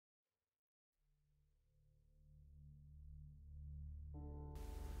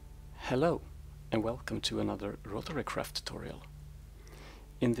Hello and welcome to another RotaryCraft tutorial.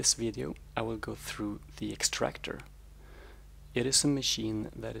 In this video I will go through the Extractor. It is a machine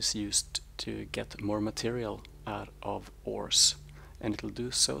that is used to get more material out of ores, and it will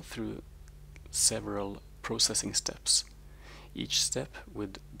do so through several processing steps, each step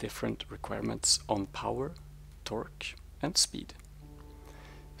with different requirements on power, torque and speed.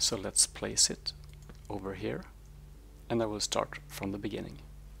 So let's place it over here, and I will start from the beginning.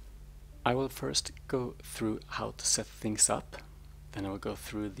 I will first go through how to set things up, then I will go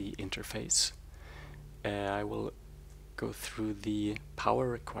through the interface. I will go through the power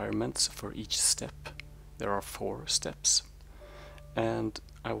requirements for each step. There are 4 steps, and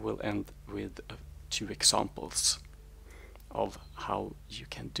I will end with 2 examples of how you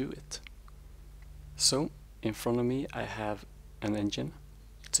can do it. So in front of me I have an engine.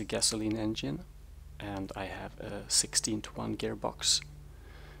 It's a gasoline engine, and I have a 16:1 gearbox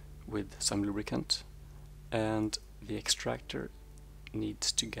with some lubricant, and the extractor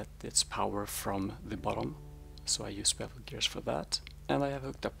needs to get its power from the bottom, so I use bevel gears for that, and I have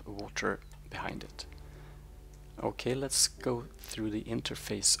hooked up water behind it. Okay, let's go through the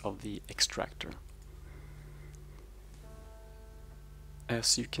interface of the extractor.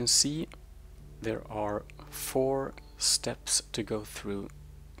 As you can see, there are 4 steps to go through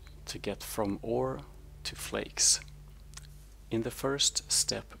to get from ore to flakes. In the first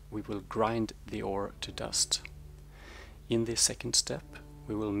step we will grind the ore to dust. In the second step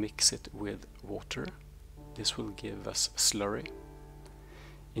we will mix it with water. This will give us slurry.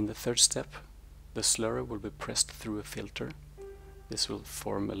 In the third step the slurry will be pressed through a filter. This will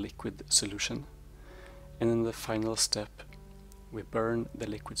form a liquid solution. And in the final step we burn the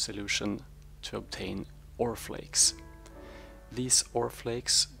liquid solution to obtain ore flakes. These ore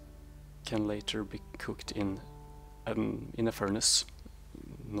flakes can later be cooked in a furnace,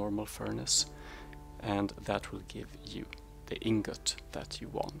 normal furnace, and that will give you the ingot that you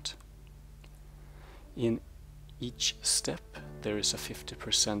want. In each step there is a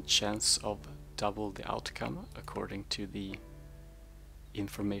 50% chance of double the outcome according to the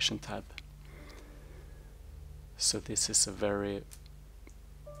information tab. So this is a very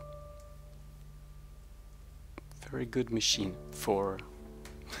good machine for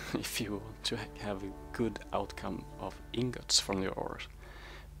if you want to have a good outcome of ingots from your ore,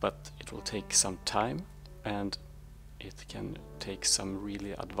 but it will take some time, and it can take some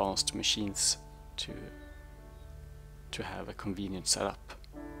really advanced machines to have a convenient setup.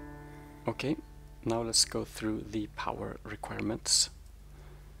 Okay, now let's go through the power requirements.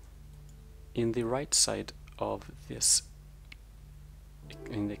 In the right side of this,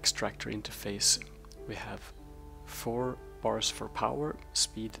 in the extractor interface, we have 4 bars for power,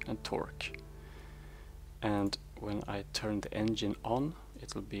 speed and torque. And when I turn the engine on,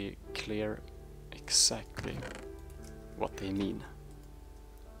 it will be clear exactly what they mean.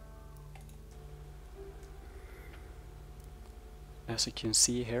 As you can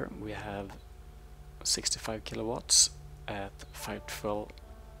see here, we have 65 kilowatts at 512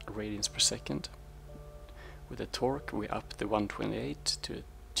 radians per second. With the torque we up the 128 to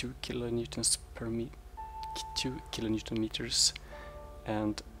 2 kilonewtons per 2 kilonewton meters,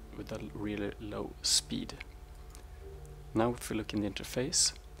 and with a really low speed. Now if we look in the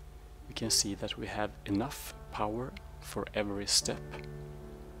interface, we can see that we have enough power for every step.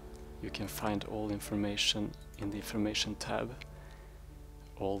 You can find all information in the information tab,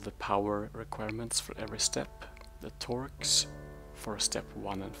 all the power requirements for every step, the torques for step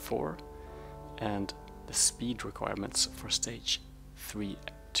 1 and 4, and the speed requirements for stage 3,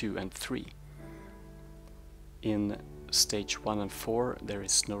 2 and 3. In stage 1 and 4 there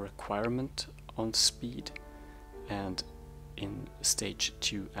is no requirement on speed, and in stage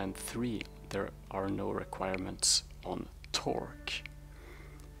 2 and 3 there are no requirements on torque.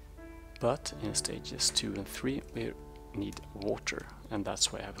 But in stages 2 and 3 we need water, and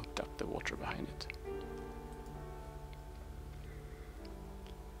that's why I've hooked up the water behind it.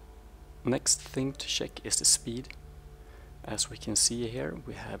 Next thing to check is the speed. As we can see here,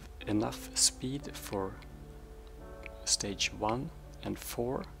 we have enough speed for stage 1 and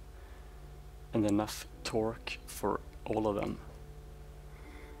 4 and enough torque for all of them,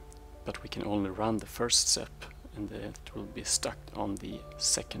 but we can only run the first step, and it will be stuck on the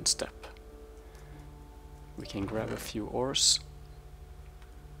second step. We can grab a few ores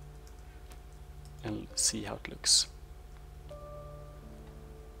and see how it looks.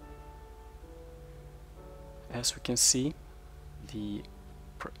 As we can see, the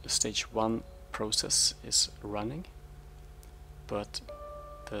stage 1 process is running, but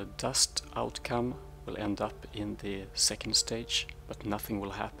the dust outcome will end up in the second stage, but nothing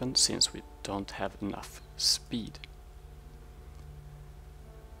will happen since we don't have enough speed.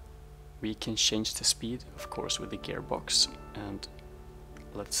 We can change the speed, of course, with the gearbox, and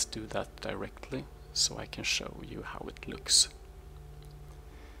let's do that directly so I can show you how it looks.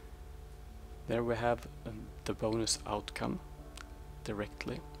 There we have the bonus outcome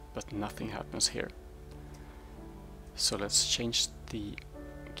directly, but nothing happens here. So let's change the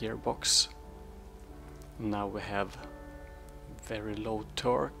gearbox. Now we have very low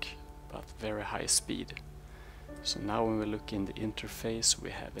torque but very high speed. So now when we look in the interface, we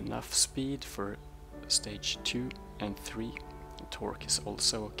have enough speed for stage 2 and 3. The torque is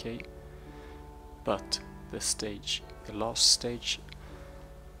also okay, but the last stage,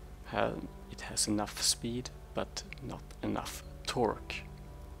 it has enough speed but not enough torque,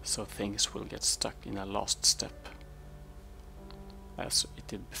 so things will get stuck in a last step as it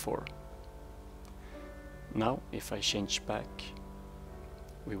did before. Now if I change back,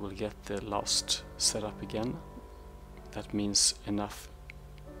 we will get the last setup again. That means enough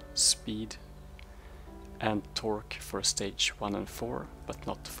speed and torque for stage 1 and 4, but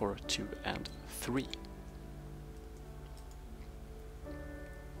not for 2 and 3.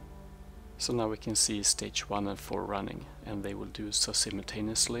 So now we can see stage 1 and 4 running, and they will do so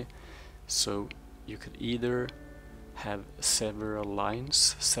simultaneously. So you could either have several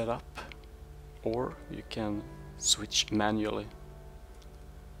lines set up, or you can switch manually.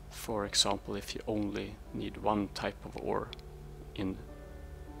 For example, if you only need one type of ore in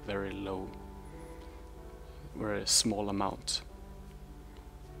very small amount.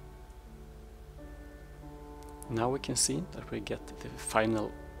 Now we can see that we get the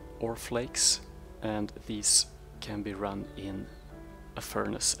final ore flakes, and these can be run in a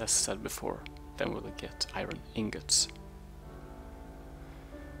furnace as said before. Then we'll get iron ingots.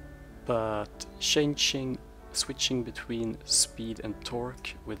 But switching between speed and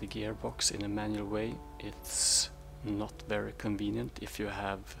torque with the gearbox in a manual way, it's not very convenient if you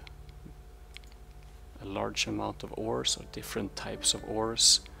have a large amount of ores or different types of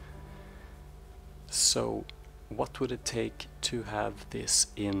ores. So what would it take to have this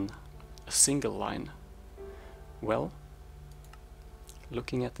in a single line? Well,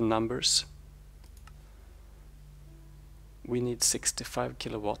 looking at the numbers, we need 65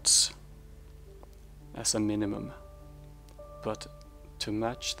 kilowatts as a minimum, but to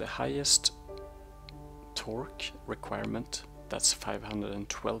match the highest torque requirement, that's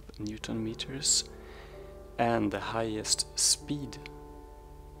 512 Newton meters, and the highest speed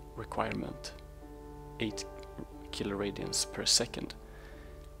requirement, 8 kiloradians per second,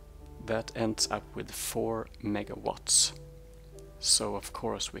 that ends up with 4 megawatts. So of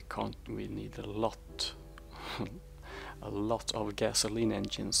course we need a lot a lot of gasoline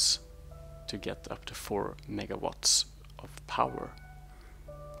engines to get up to 4 megawatts of power.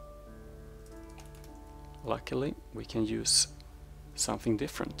 Luckily we can use something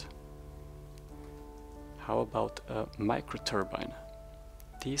different. How about a microturbine?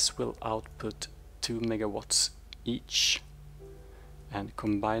 These will output 2 megawatts each, and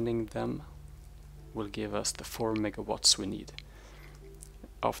combining them will give us the 4 megawatts we need.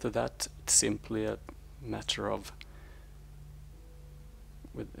 After that, it's simply a matter of,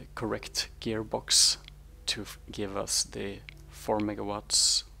 with the correct gearbox, to give us the 4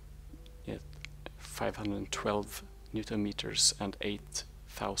 megawatts at 512 Newton meters and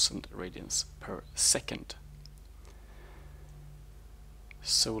 8,000 radians per second.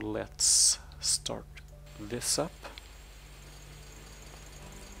 So let's start this up.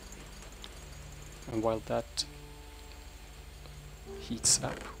 And while that heats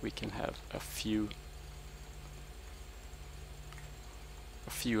up, we can have a few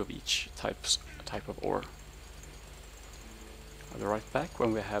of each type of ore. I'll be right back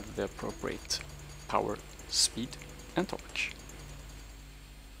when we have the appropriate power, speed and torque.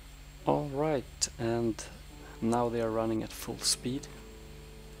 Alright, and now they are running at full speed.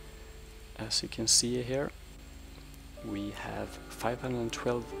 As you can see here, we have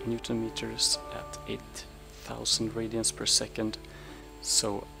 512 Newton meters at 8,000 radians per second,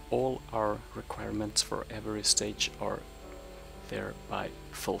 so all our requirements for every stage are thereby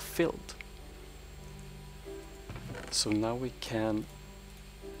fulfilled. So now we can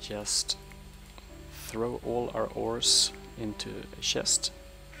just throw all our ores into a chest,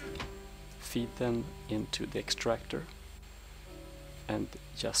 feed them into the extractor, and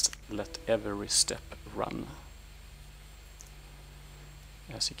just let every step run.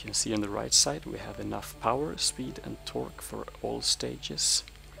 As you can see on the right side, we have enough power, speed and torque for all stages,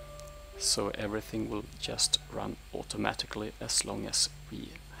 so everything will just run automatically as long as we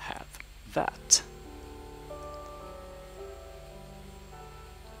have that.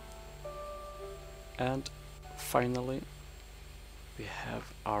 And finally we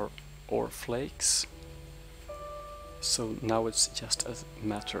have our ore flakes. So now it's just a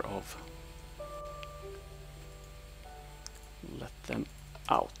matter of let them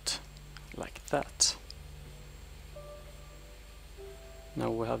out like that. Now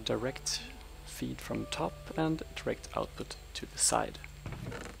we have direct feed from top and direct output to the side.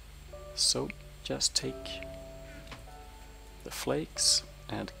 So just take the flakes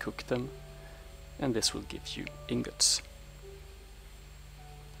and cook them, and this will give you ingots.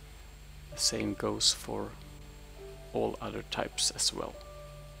 The same goes for all other types as well.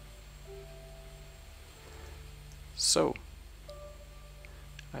 So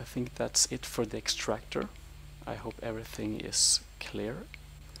I think that's it for the extractor. I hope everything is clear,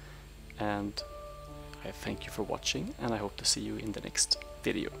 and I thank you for watching, and I hope to see you in the next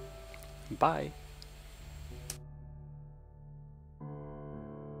video. Bye!